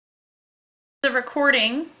The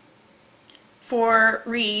recording for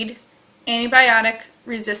read antibiotic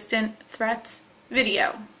resistant threats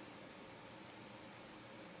video.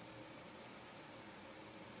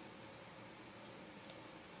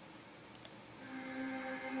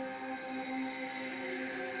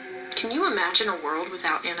 Can you imagine a world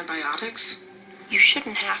without antibiotics? You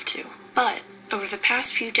shouldn't have to, but over the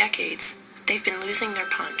past few decades, they've been losing their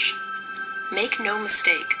punch. Make no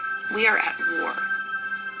mistake, we are at war.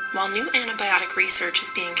 While new antibiotic research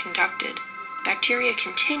is being conducted, bacteria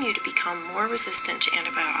continue to become more resistant to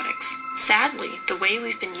antibiotics. Sadly, the way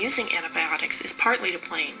we've been using antibiotics is partly to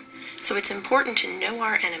blame, so it's important to know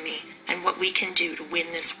our enemy and what we can do to win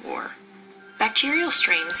this war. Bacterial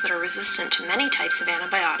strains that are resistant to many types of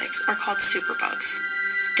antibiotics are called superbugs.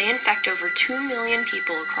 They infect over 2 million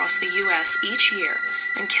people across the U.S. each year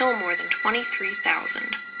and kill more than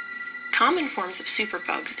 23,000. Common forms of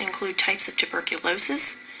superbugs include types of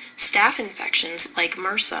tuberculosis, staph infections like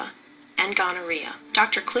MRSA, and gonorrhea.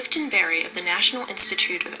 Dr. Clifton Berry of the National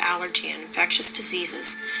Institute of Allergy and Infectious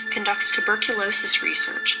Diseases conducts tuberculosis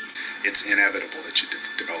research. It's inevitable that you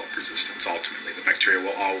develop resistance. Ultimately, the bacteria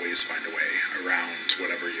will always find a way around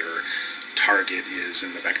whatever your target is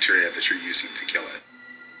in the bacteria that you're using to kill it.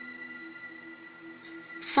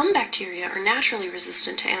 Some bacteria are naturally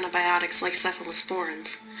resistant to antibiotics like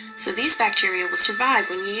cephalosporins, so these bacteria will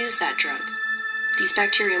survive when you use that drug. These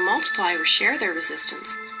bacteria multiply or share their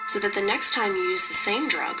resistance, so that the next time you use the same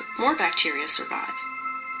drug, more bacteria survive.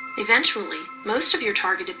 Eventually, most of your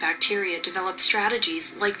targeted bacteria develop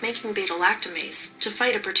strategies like making beta-lactamase to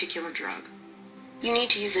fight a particular drug. You need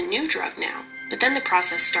to use a new drug now, but then the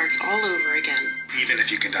process starts all over again. Even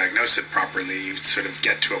if you can diagnose it properly, you sort of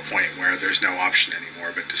get to a point where there's no option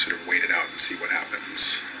anymore but to sort of wait it out and see what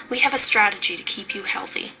happens. We have a strategy to keep you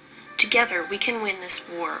healthy. Together, we can win this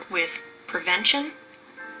war with prevention,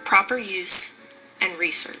 proper use, and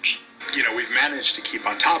research. You know, we've managed to keep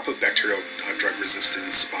on top of bacterial drug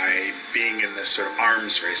resistance by being in this sort of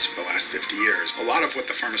arms race for the last 50 years. A lot of what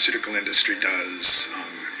the pharmaceutical industry does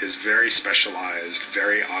is very specialized,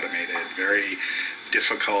 very automated, very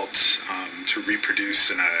difficult to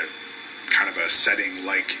reproduce in a kind of a setting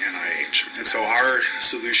like NIH. And so our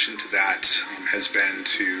solution to that has been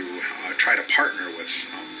to try to partner with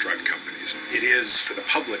drug companies. It is for the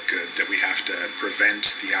public good that we have to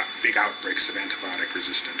prevent the big outbreaks of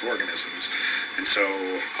antibiotic-resistant organisms. And so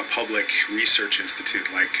a public research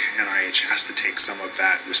institute like NIH has to take some of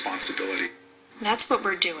that responsibility. That's what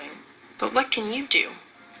we're doing. But what can you do?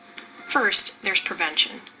 First, there's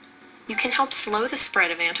prevention. You can help slow the spread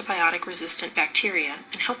of antibiotic-resistant bacteria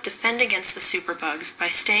and help defend against the superbugs by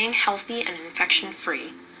staying healthy and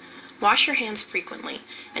infection-free. Wash your hands frequently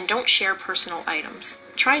and don't share personal items.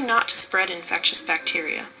 Try not to spread infectious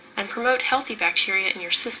bacteria and promote healthy bacteria in your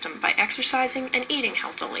system by exercising and eating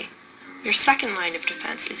healthily. Your second line of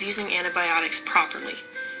defense is using antibiotics properly.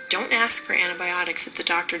 Don't ask for antibiotics if the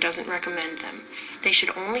doctor doesn't recommend them. They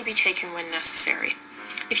should only be taken when necessary.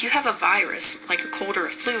 If you have a virus, like a cold or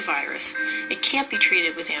a flu virus, it can't be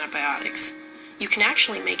treated with antibiotics. You can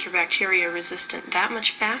actually make your bacteria resistant that much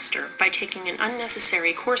faster by taking an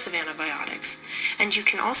unnecessary course of antibiotics, and you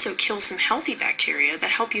can also kill some healthy bacteria that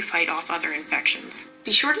help you fight off other infections.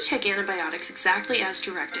 Be sure to take antibiotics exactly as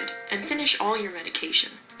directed, and finish all your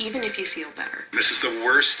medication, even if you feel better. This is the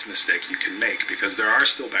worst mistake you can make because there are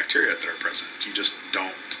still bacteria that are present. You just don't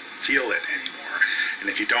feel it anymore. And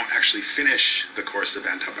if you don't actually finish the course of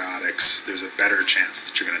antibiotics, there's a better chance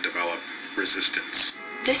that you're going to develop resistance.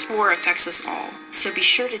 This war affects us all, so be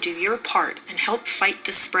sure to do your part and help fight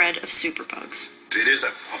the spread of superbugs. It is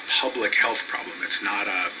a public health problem. It's not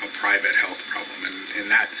a private health problem. And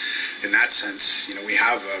in that sense, you know, we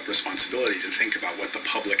have a responsibility to think about what the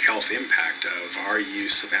public health impact of our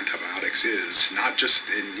use of antibiotics is, not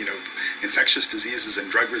just in, you know, infectious diseases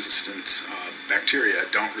and drug-resistant bacteria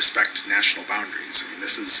don't respect national boundaries. I mean,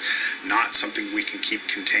 this is not something we can keep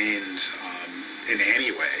contained in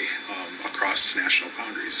any way across national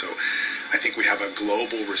boundaries. So I think we have a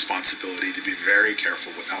global responsibility to be very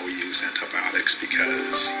careful with how we use antibiotics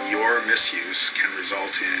because your misuse can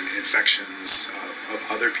result in infections of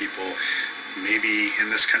other people, maybe in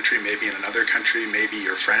this country, maybe in another country, maybe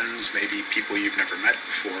your friends, maybe people you've never met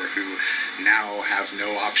before who now have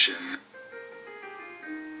no option